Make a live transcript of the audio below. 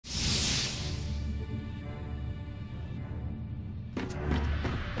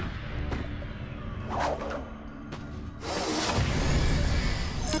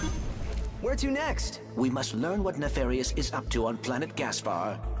Where to next? We must learn what Nefarious is up to on planet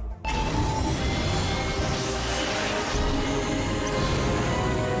Gaspar.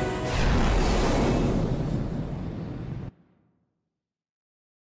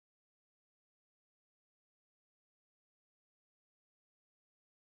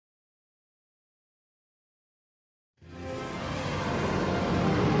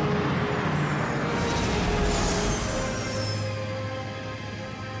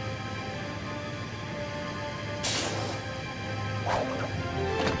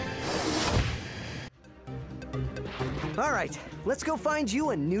 All right, let's go find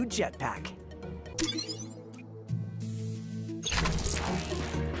you a new jetpack.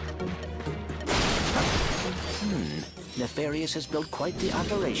 Nefarious has built quite the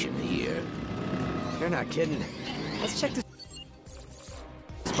operation here. You're not kidding. Let's check this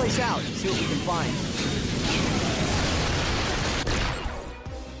place out and see what we can find.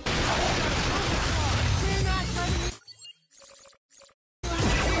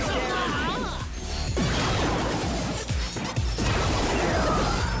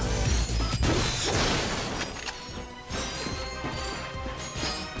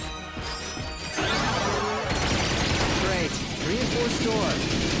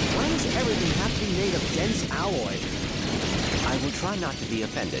 I will try not to be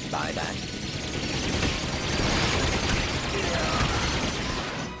offended by that.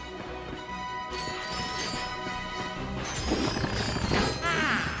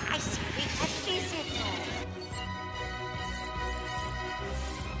 I see we have visitors.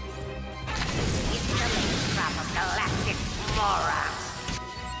 It's the latest crop of galactic morons.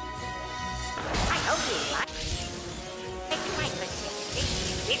 I hope you like my facility,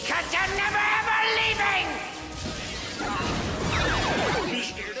 because you're never ever leaving!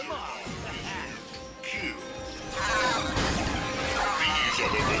 These are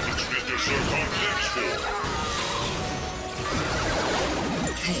the weapons Mr. Zircon lives for.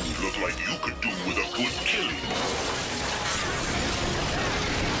 You look like you could do with a good killing.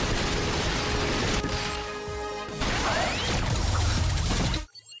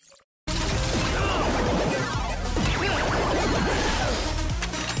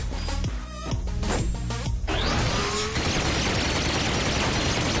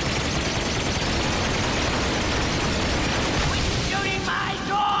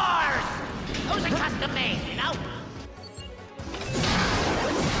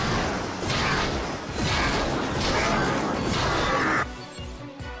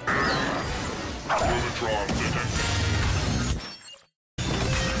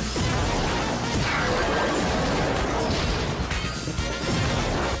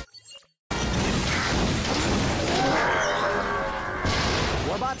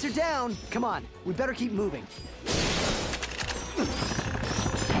 Warbots are down. Come on, we better keep moving.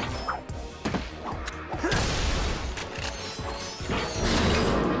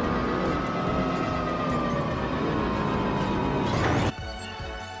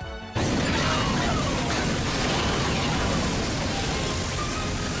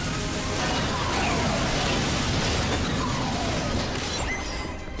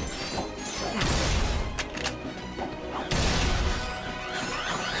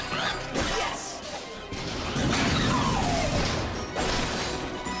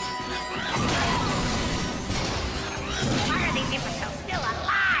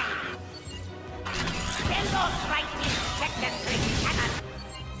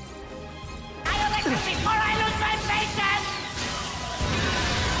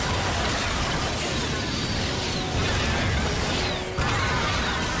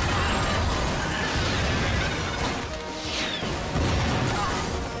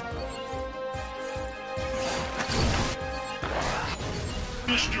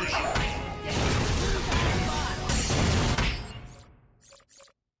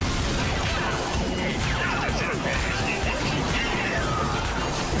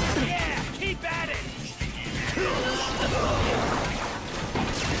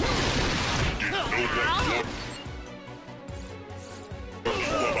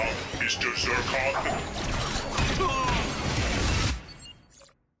 Mr. Zircon?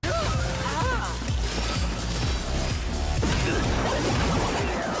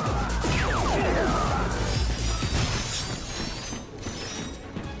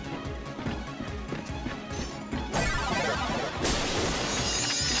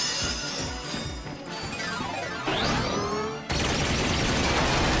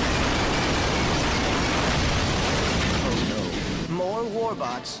 More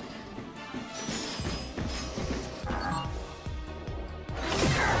warbots.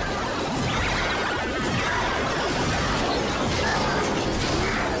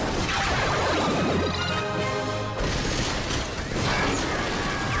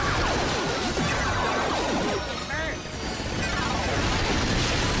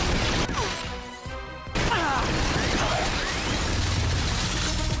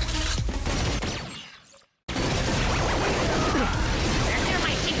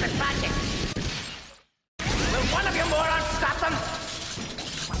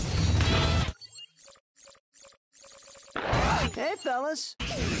 fellas.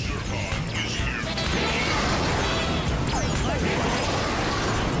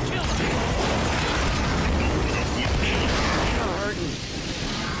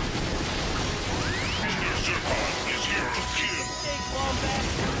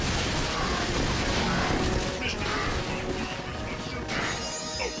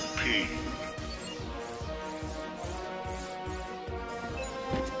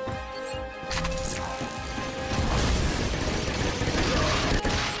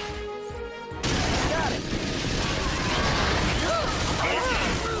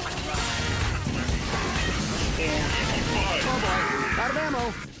 Out of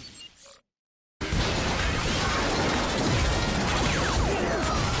ammo.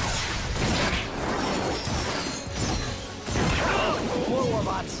 More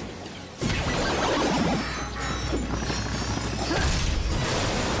warbots.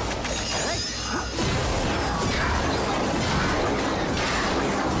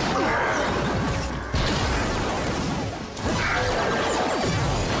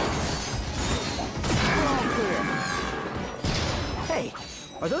 Hey,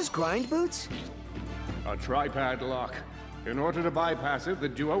 are those grind boots? A tripad lock. In order to bypass it, the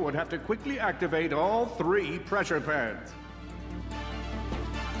duo would have to quickly activate all 3 pressure pads.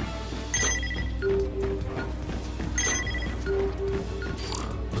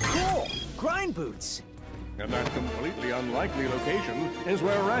 Cool! Grind boots! And that completely unlikely location is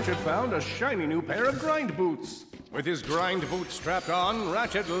where Ratchet found a shiny new pair of grind boots. With his grind boots strapped on,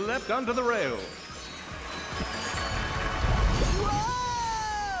 Ratchet leapt onto the rail. Whoa!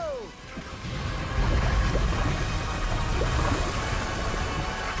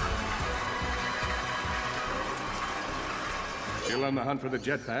 Still on the hunt for the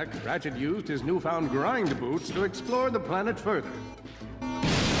jetpack, Ratchet used his newfound grind boots to explore the planet further.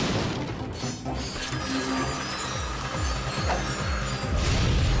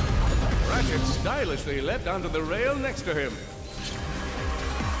 Ratchet stylishly leapt onto the rail next to him.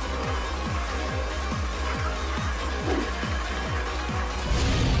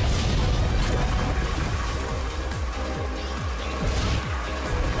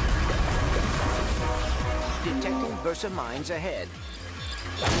 Detecting Versa mines ahead.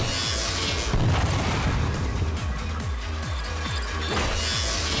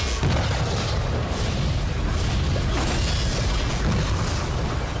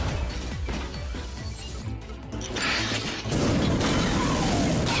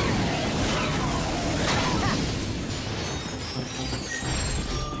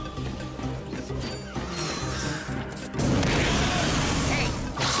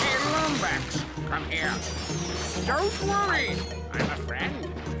 Come here. Don't worry. I'm a friend.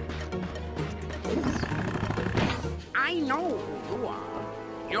 I know who you are.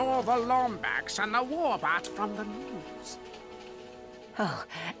 You're the Lombax and the Warbot from the news. Oh,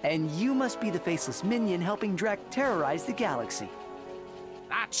 and you must be the faceless minion helping Drek terrorize the galaxy.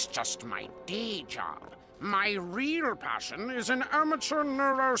 That's just my day job. My real passion is in amateur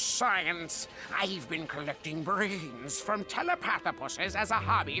neuroscience. I've been collecting brains from telepathopuses as a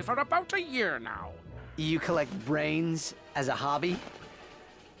hobby for about a year now. You collect brains as a hobby?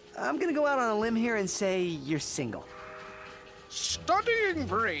 I'm gonna go out on a limb here and say you're single. Studying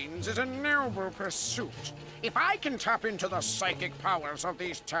brains is a noble pursuit. If I can tap into the psychic powers of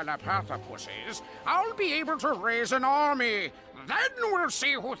these telepathopuses, I'll be able to raise an army. Then we'll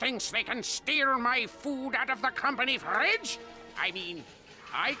see who thinks they can steal my food out of the company fridge. I mean,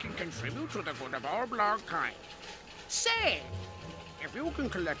 I can contribute to the good of all blog kind. Say, if you can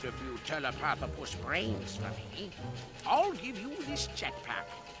collect a few telepathopus brains for me, I'll give you this jetpack.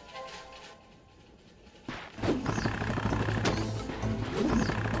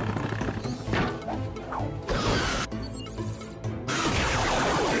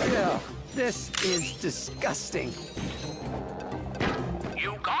 Yeah, this is disgusting.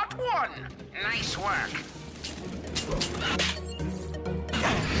 You got one! Nice work.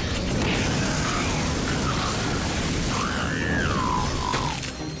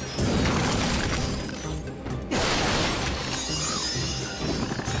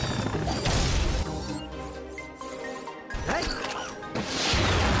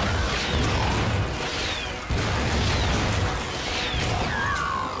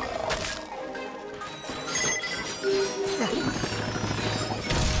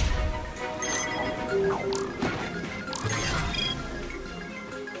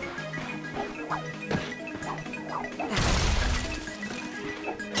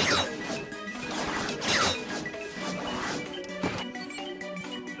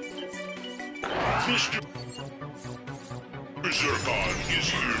 Mr. Zircon is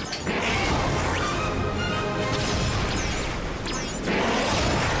here.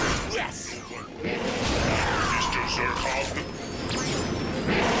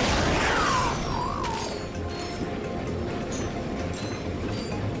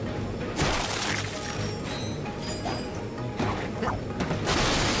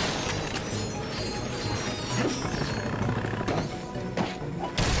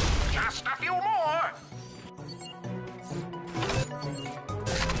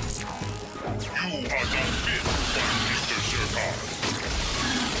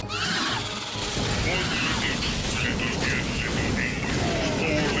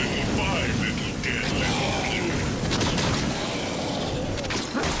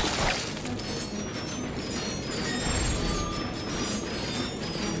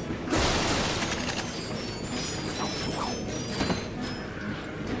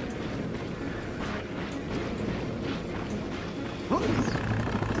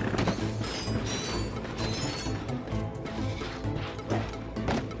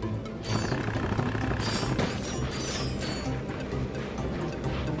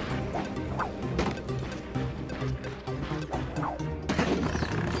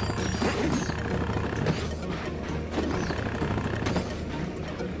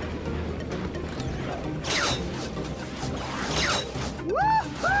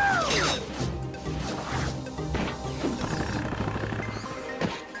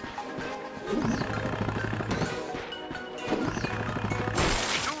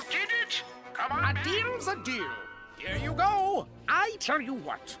 tell you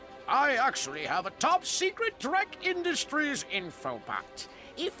what. I actually have a top-secret Drek Industries infobot.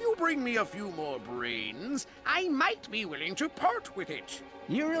 If you bring me a few more brains, I might be willing to part with it.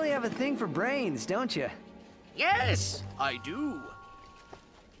 You really have a thing for brains, don't you? Yes, I do.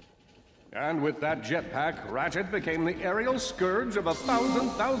 And with that jetpack, Ratchet became the aerial scourge of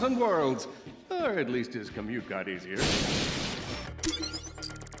 1,000 worlds. Or at least his commute got easier.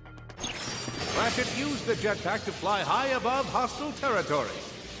 Ratchet used the jetpack to fly high above hostile territory.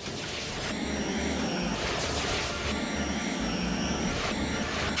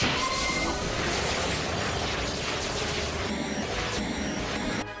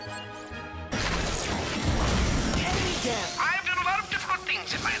 I've done a lot of difficult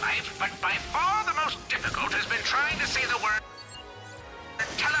things in my life, but by far the most difficult has been trying to say the word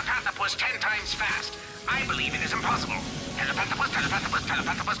telepathopus 10 times fast. I believe it is impossible. Telepathopus, telepathopus,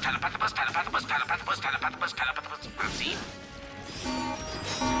 telepathopus, telepathopus, telepathopus, telepathopus, telepathopus, telepathopus. See?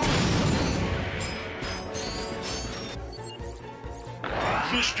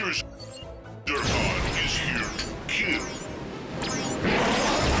 Mr. Zircon is here to kill.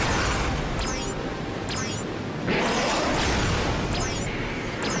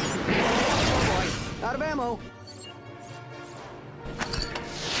 Out of ammo.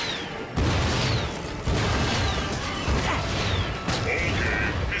 Okay,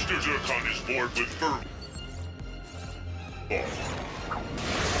 Mr. Zircon is bored with fur.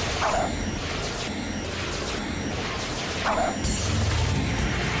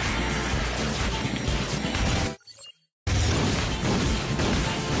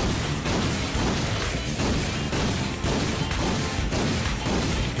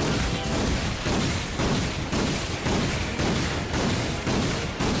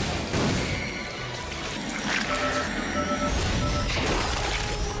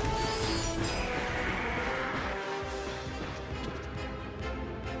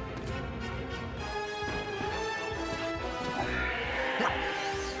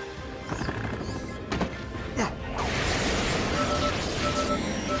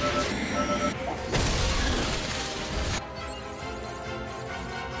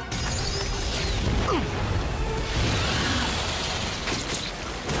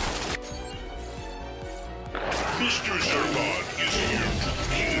 Mr. Zircon is here to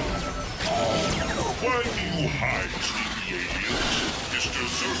kill. Why do you hide, sneaky aliens? Mr.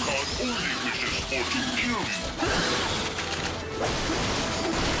 Zircon only wishes for to kill you.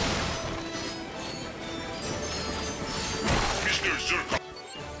 Mr. Zircon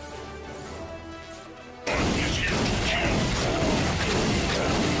is here to kill.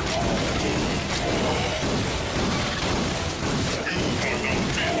 You are not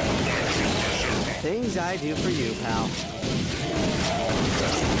been by Mr. Zircon. Things I do for you, pal.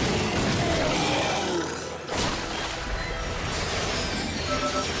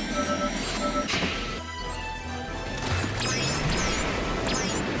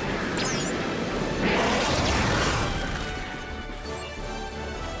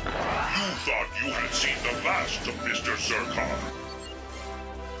 You thought you had seen the last of Mr. Zircon.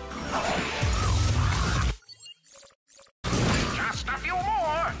 Just a few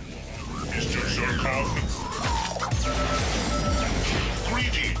more. Mr. Zircon.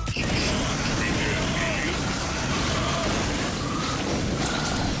 Greetings, soon-to-be-dead alien.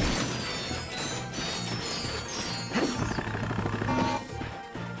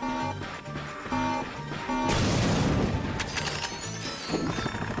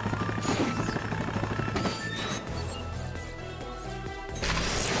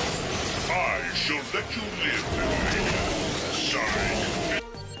 I shall let you live, alien. Signed,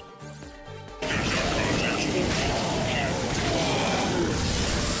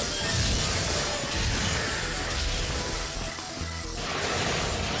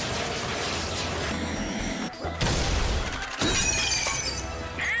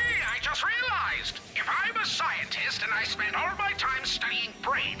 Hey, I just realized. If I'm a scientist and I spend all my time studying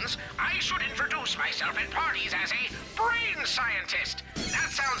brains, I should introduce myself at parties as a brain scientist.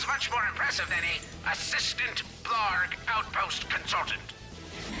 That sounds much more impressive than a assistant Blarg outpost consultant.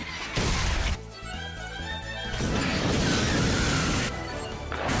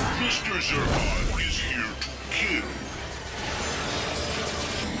 Mr. Zircon is here to kill.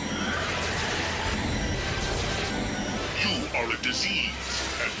 You are a disease,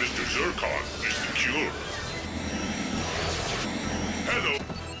 and Mr. Zircon is the cure. Hello.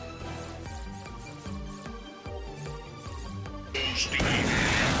 Sticky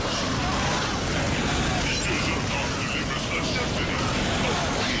hands. Mr. Zircon delivers a symphony of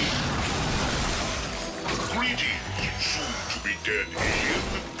pain. Greetings, soon-to-be-dead alien.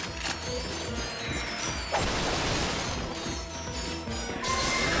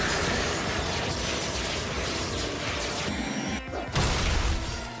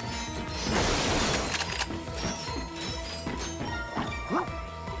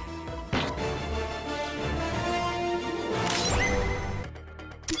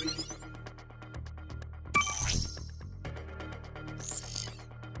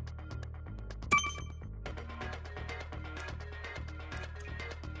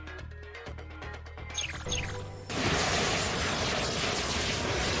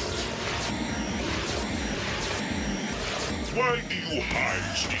 Why do you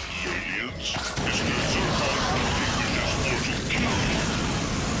hide, sneaky aliens? Mr. Zircon only wishes for to kill you.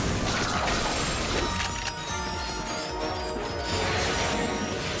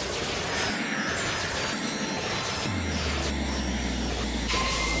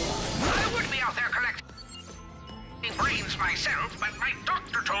 I would be out there collecting brains myself, but my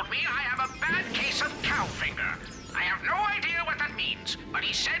doctor told me I have a bad case of cow finger. I have no idea what that means, but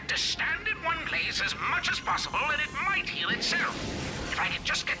he said to stand in one place as much as possible and it might heal itself. If I could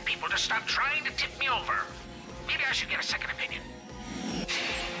just get people to stop trying to tip me over. Maybe I should get a second opinion.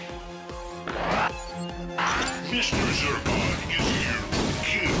 Mr. Zircon is here to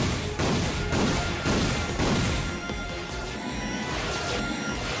kill.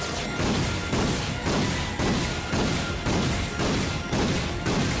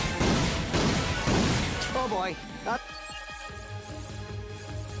 Oh boy.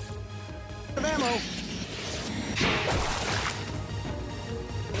 Of ammo.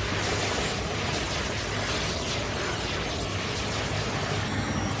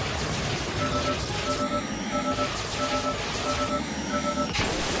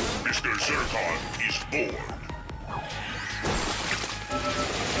 Mr. Zircon is bored.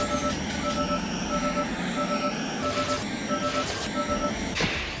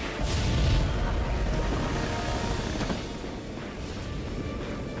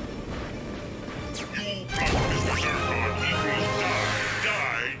 You block Mr. Zircon, he will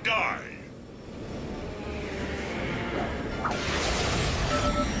die.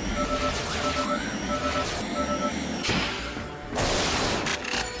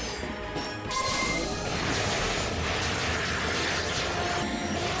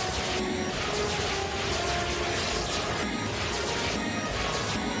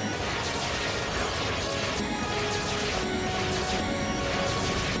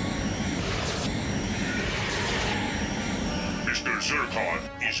 Mr. Zircon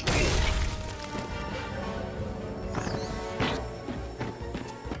is bored.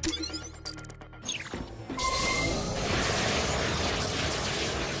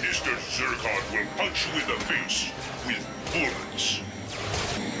 Mr. Zircon will punch you in the face with bullets.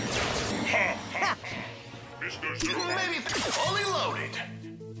 Ha ha ha! Mr. Zircon. Maybe fully loaded.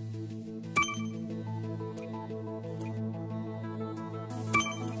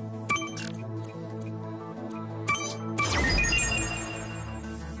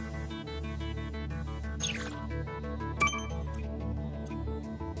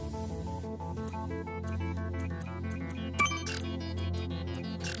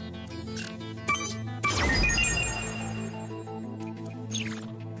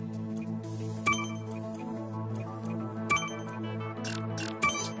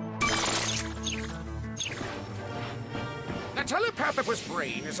 The telepathopus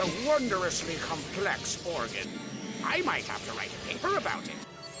brain is a wondrously complex organ. I might have to write a paper about it.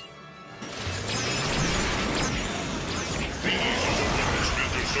 These are the weapons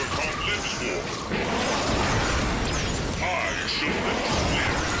Mr. Zircon lives for. I shall let you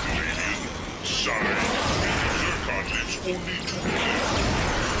live, alien. Signed, Mr. Zircon lives only to kill.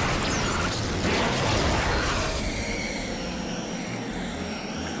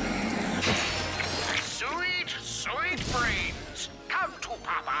 Sweet brains. Come to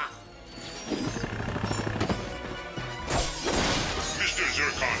Papa. Mr.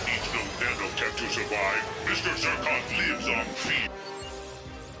 Zircon needs no nanotech to survive. Mr. Zircon lives on fear.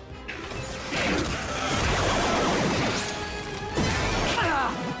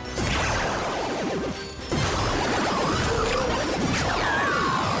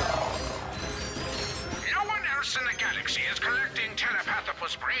 No one else in the galaxy is collecting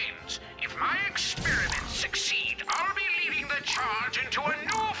telepathopus brains. If my experiments succeed, I'll be leading the charge into a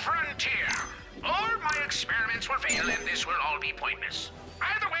new frontier. Or my experiments will fail and this will all be pointless.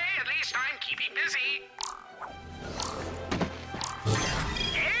 Either way, at least I'm keeping busy.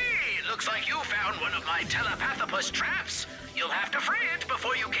 Hey, looks like you found one of my telepathopus traps. You'll have to free it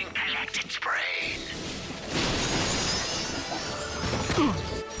before you can collect its brain.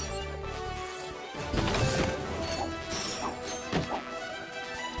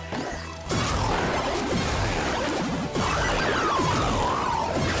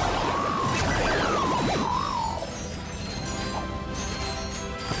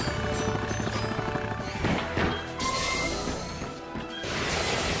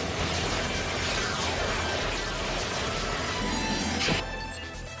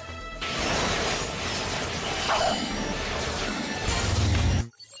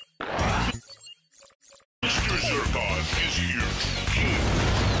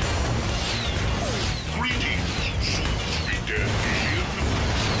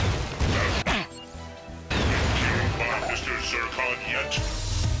 aliens.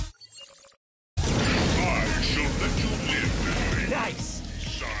 I shall let you live, alien. Nice!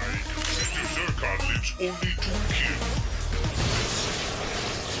 Side, Mr. Zircon lives only to kill.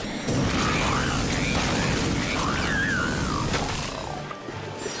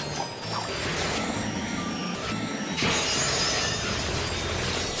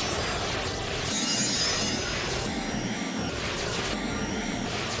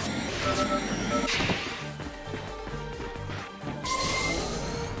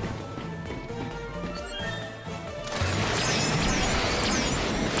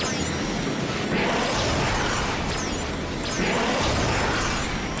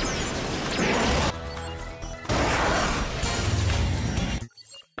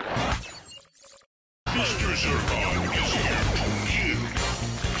 Mr. Zircon is here to kill.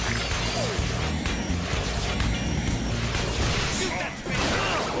 Shoot that spin!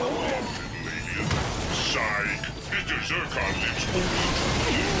 Little alien. Psych. Mr. Zircon lives only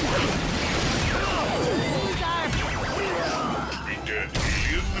to be dead,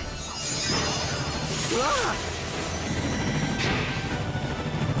 alien. Ah!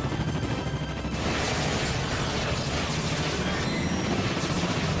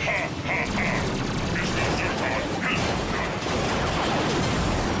 Ha ha ha. Mr. Zircon has none.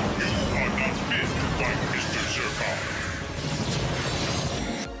 You are not fit to fight Mr. Zircon.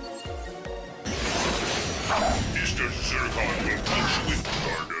 Mr. Zircon will punch you in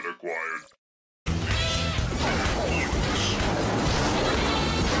target acquired.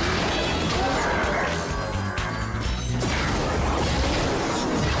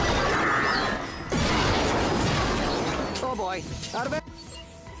 Oh boy, out of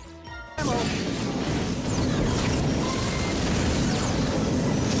ammo.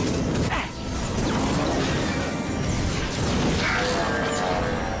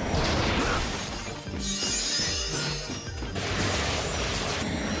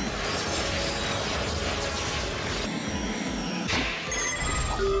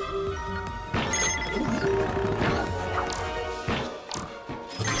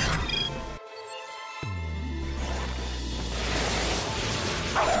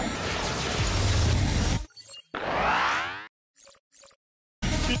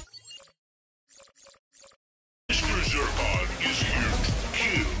 Mr. Zircon is here to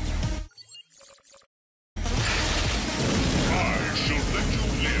kill. I shall let you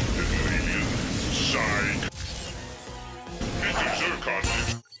live, little alien. Psych. Mr. Zircon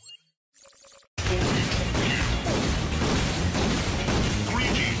lives only to kill.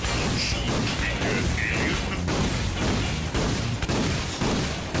 Greetings, soon to be dead alien.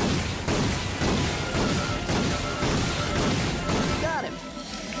 Got him.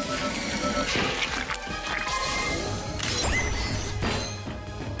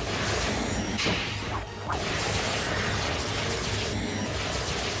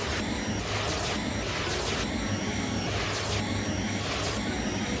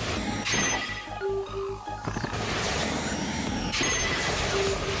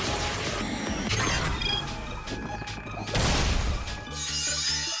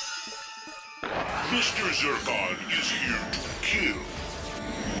 Mr. Zircon is here to kill.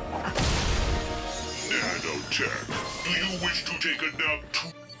 Nanotech, do you wish to take a nap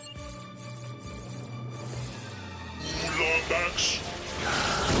too? Lombax?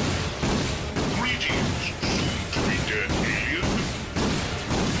 Greetings, soon to be dead alien.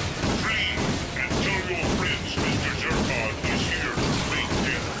 Flee and tell your friends Mr. Zircon is here to make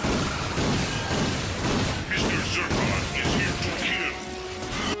dinner. Mr. Zircon is here to kill.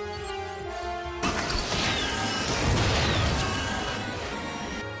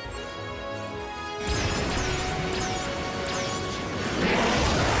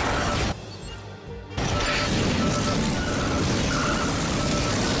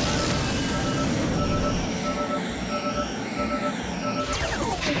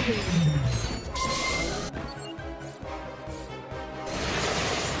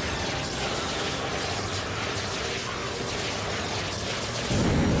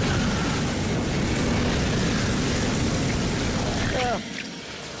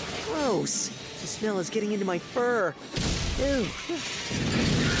 Gross. The smell is getting into my fur. Ew.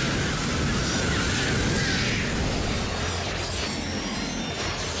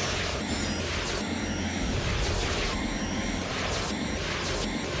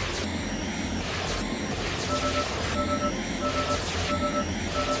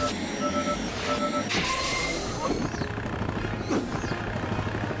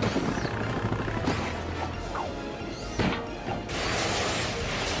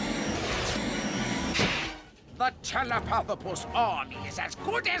 The Telepathopus army is as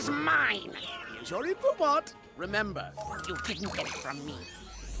good as mine. Sorry for what? Remember, you didn't get it from me.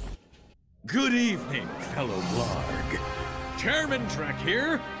 Good evening, fellow Blarg. Chairman Trek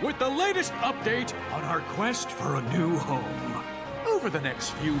here with the latest update on our quest for a new home. Over the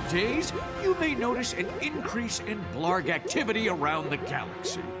next few days, you may notice an increase in Blarg activity around the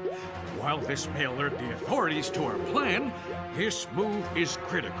galaxy. While this may alert the authorities to our plan, this move is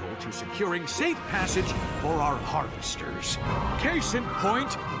critical to securing safe passage for our harvesters. Case in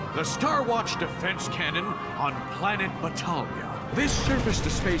point, the Star Watch defense cannon on planet Batalia. This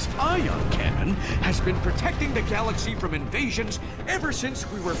surface-to-space ion cannon has been protecting the galaxy from invasions ever since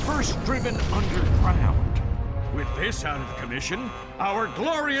we were first driven underground. With this out of commission, our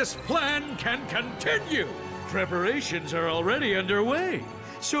glorious plan can continue. Preparations are already underway,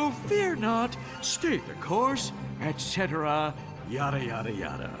 so fear not, stay the course, etc., yada yada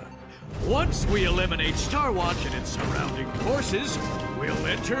yada. Once we eliminate Star Watch and its surrounding forces, we'll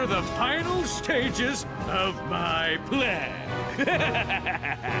enter the final stages of my plan.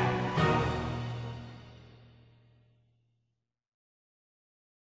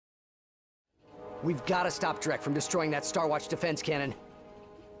 We've got to stop Drek from destroying that Star Watch defense cannon.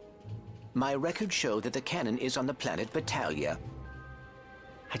 My records show that the cannon is on the planet Batalia.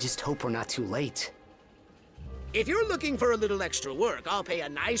 I just hope we're not too late. If you're looking for a little extra work, I'll pay a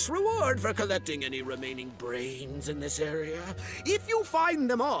nice reward for collecting any remaining brains in this area. If you find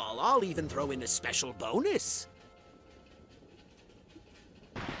them all, I'll even throw in a special bonus.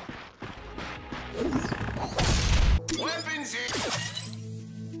 Weapons in.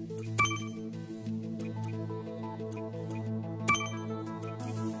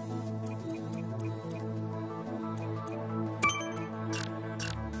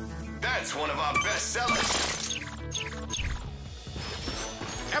 That's one of our best sellers.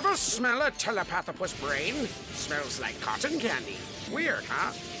 Ever smell a telepathopus brain? Smells like cotton candy. Weird,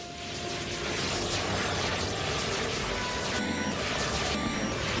 huh?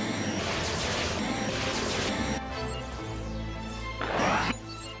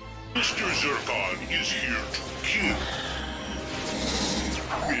 Mr. Zircon is here to kill.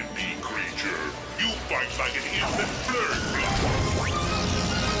 Wimpy creature, you bite like an infant flirt.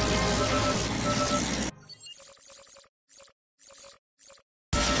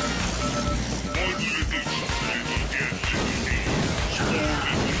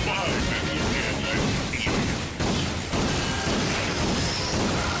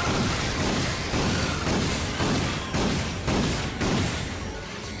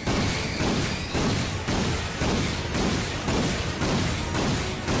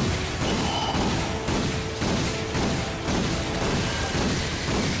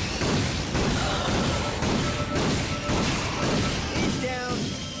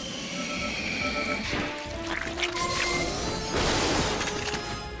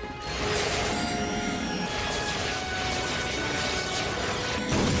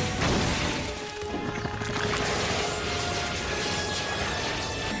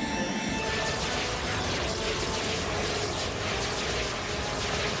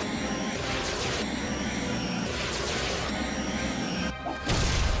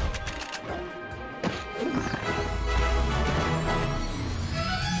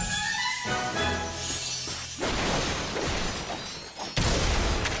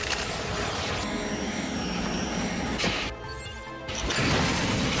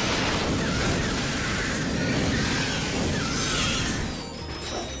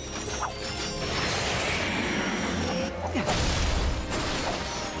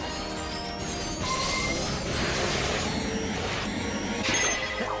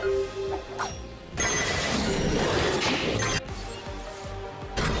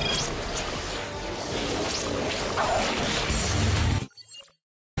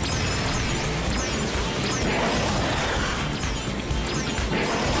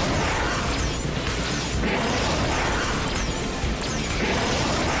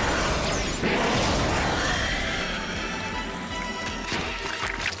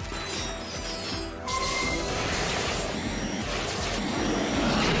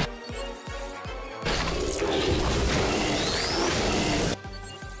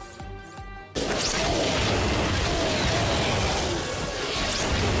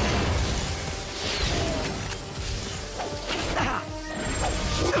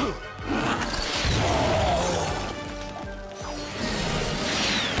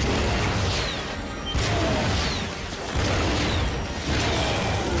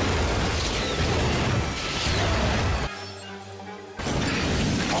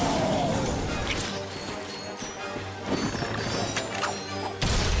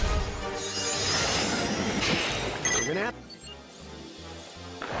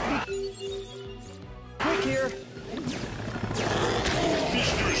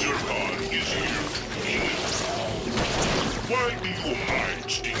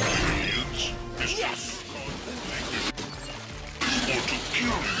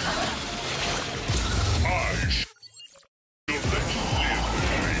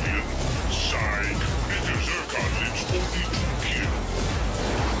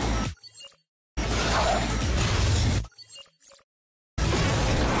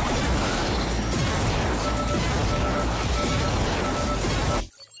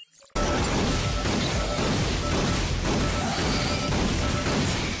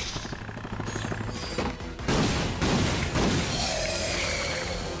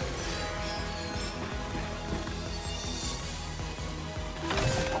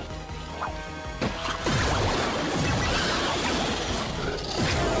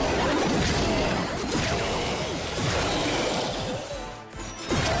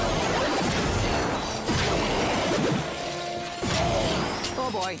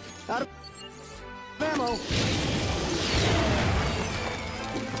 boy. Out of ammo.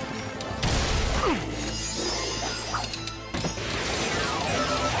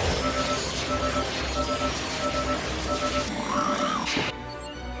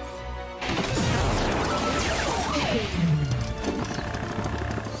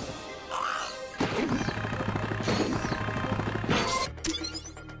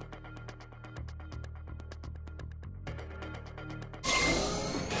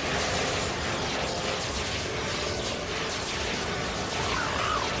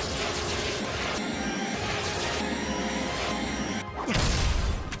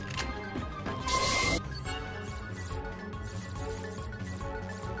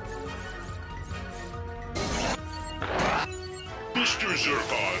 Mr.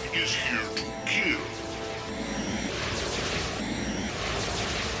 Zircon is here to kill.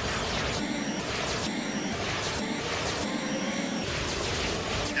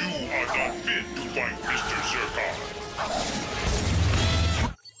 You are not fit to fight Mr. Zircon.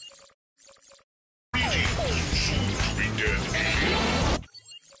 Greetings, soon to be dead alien.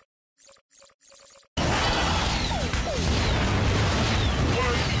 Why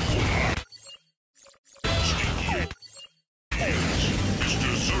do you hide? Sneaky aliens.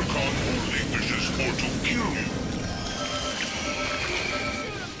 Mr. Zircon only wishes for to kill you.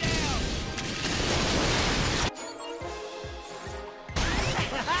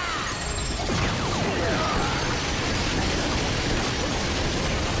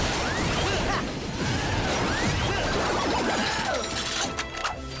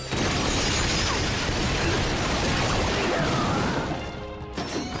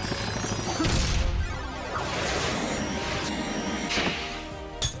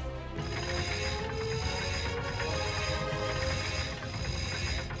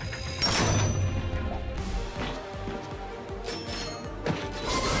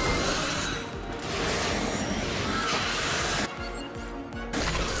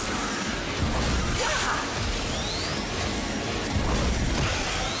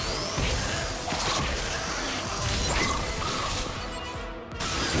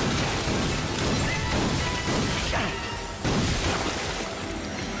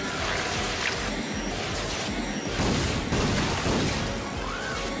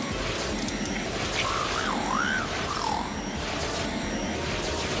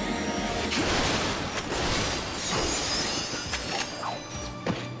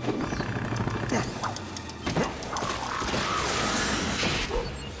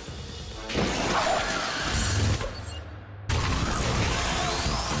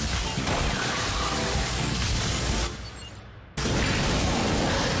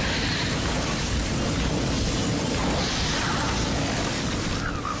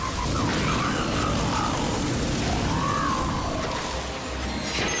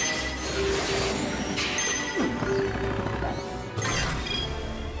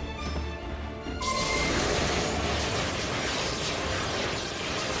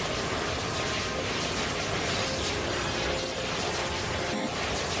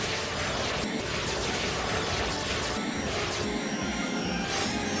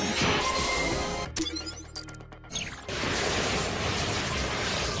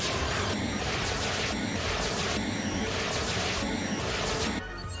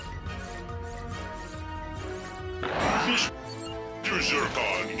 Mr.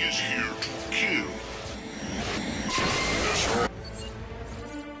 Zircon is here to kill. Destroy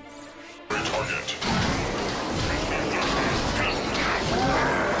target.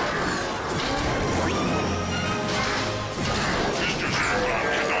 Mr. Zircon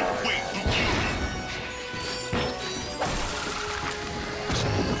cannot wait to kill you.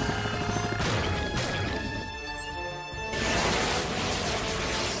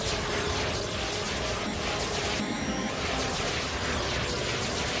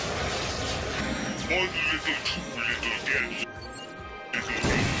 One little, two little dead little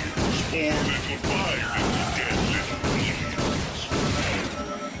aliens. 4 little, 5 little dead little aliens.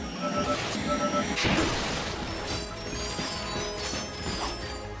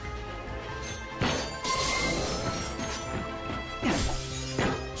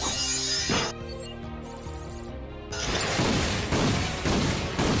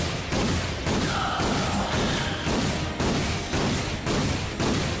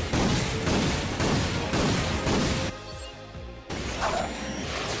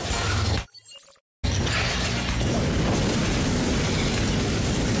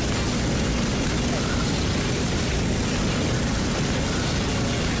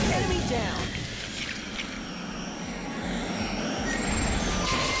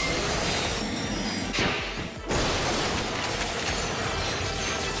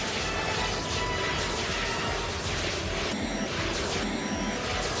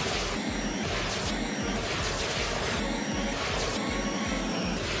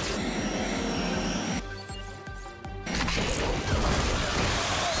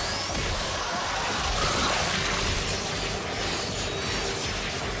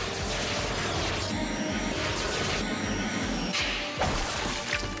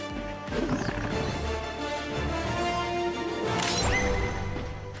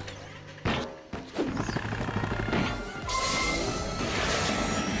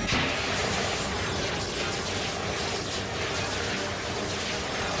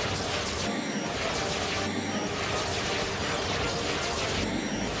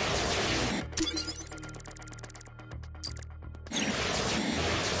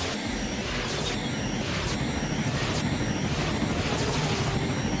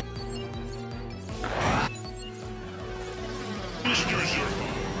 Mr.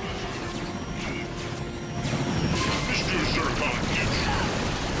 Zircon. Mr. Zircon gives you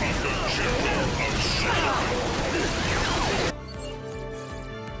from the chamber of Solar.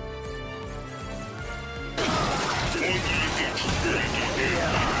 Only its great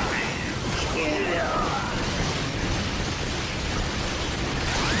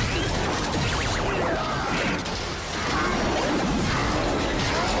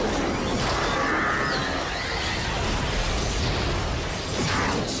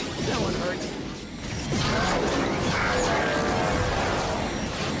That one hurt.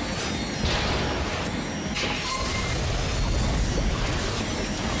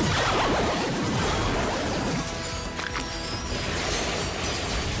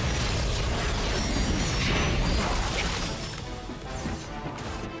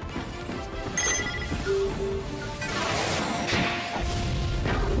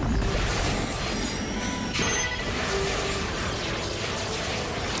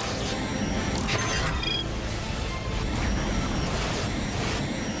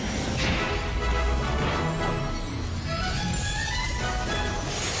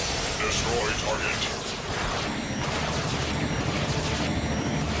 destroy target.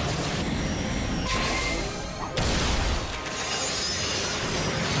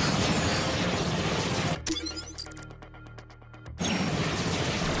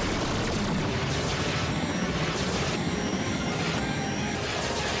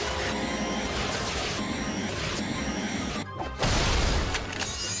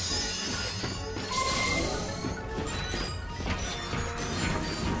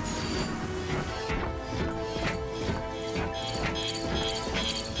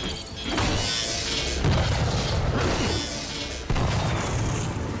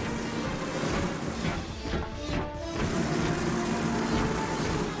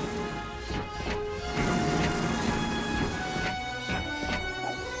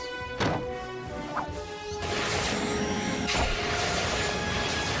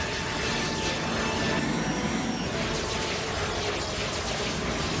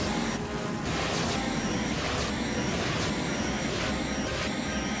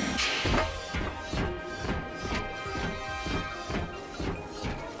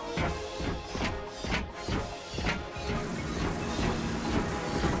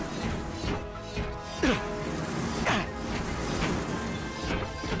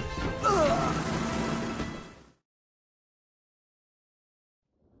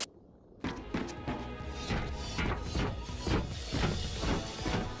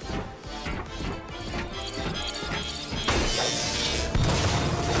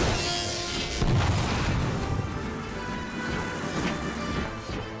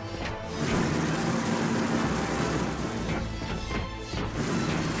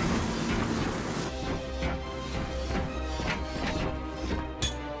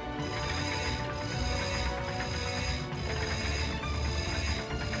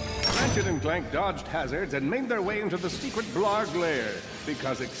 Ratchet and Clank dodged hazards and made their way into the secret Blarg lair,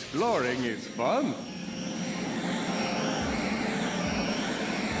 because exploring is fun.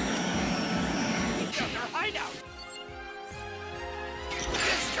 Their hideout!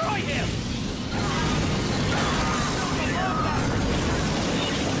 Destroy him!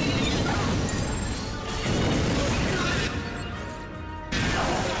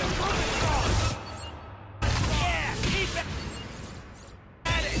 Yeah, keep it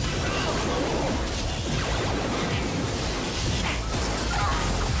at it!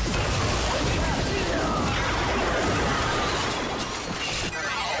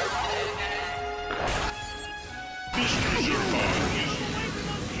 Mr. Zircon is...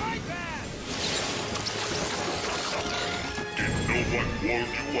 Did no one warn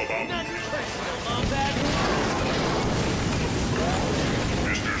you about this?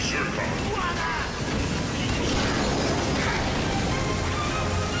 Mr. Zircon.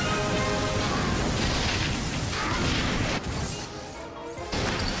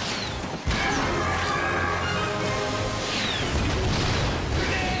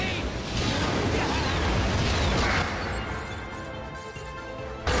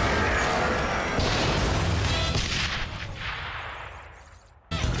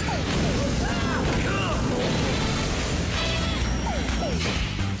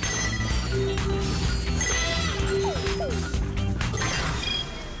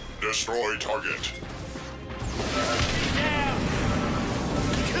 Destroy target.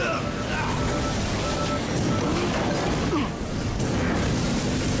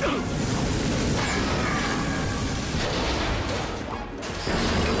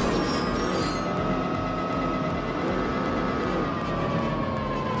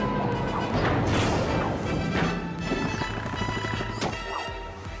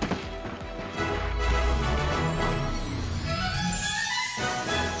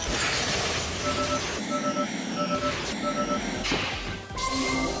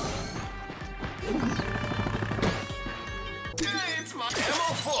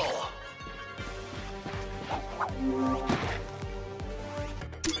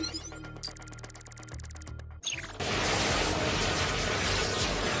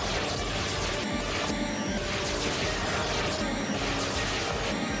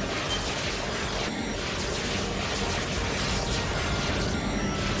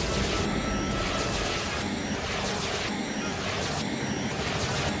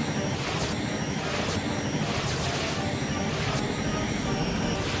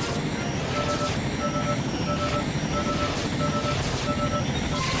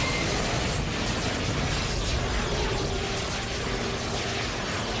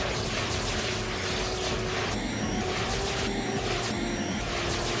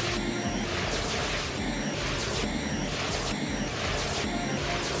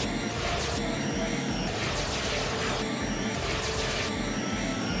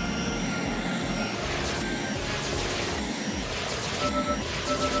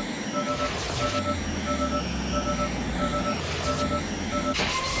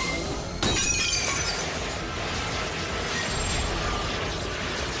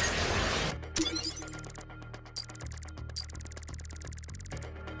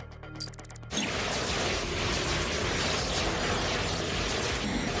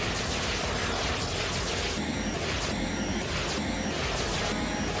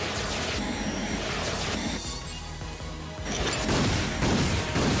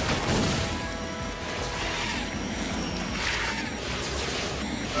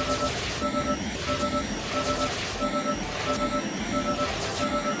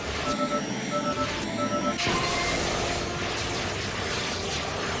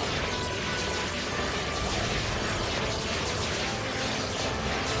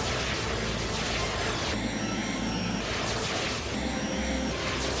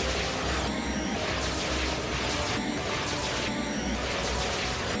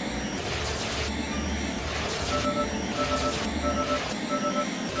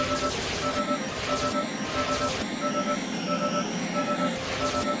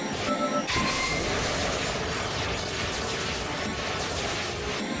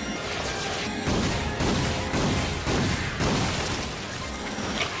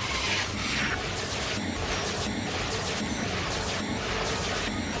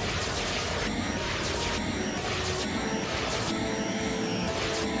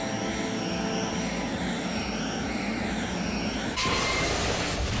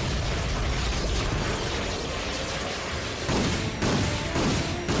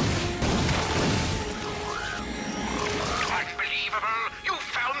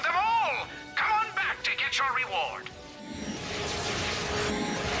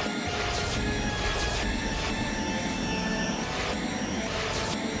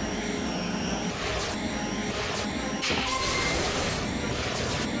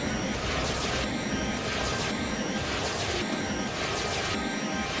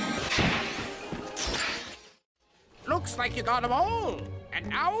 Looks like you got them all. And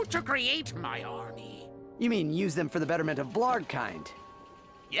now to create my army. You mean use them for the betterment of Blarg kind?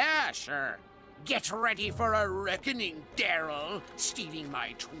 Yeah, sure. Get ready for a reckoning, Daryl. Stealing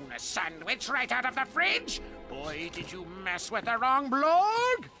my tuna sandwich right out of the fridge? Boy, did you mess with the wrong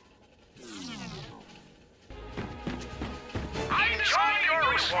Blarg? I designed your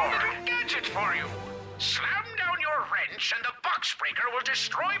reward gadget for you. Slam down your wrench and the box breaker will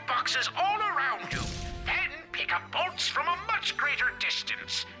destroy boxes all around you. Then pick up bolts from a much greater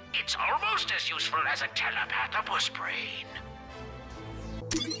distance. It's almost as useful as a telepathopus brain.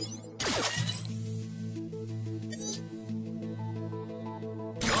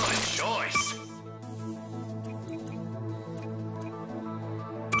 Good choice.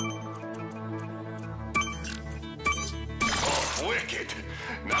 Oh, wicked.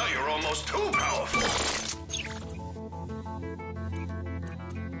 Now you're almost too powerful.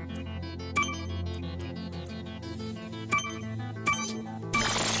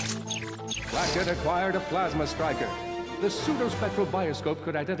 Ratchet acquired a plasma striker. The pseudospectral bioscope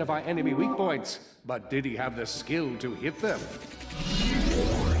could identify enemy weak points, but did he have the skill to hit them?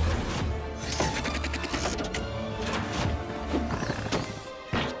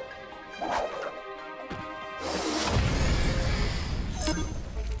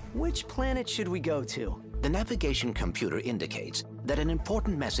 Which planet should we go to? The navigation computer indicates that an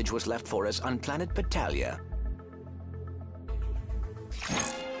important message was left for us on planet Battalia.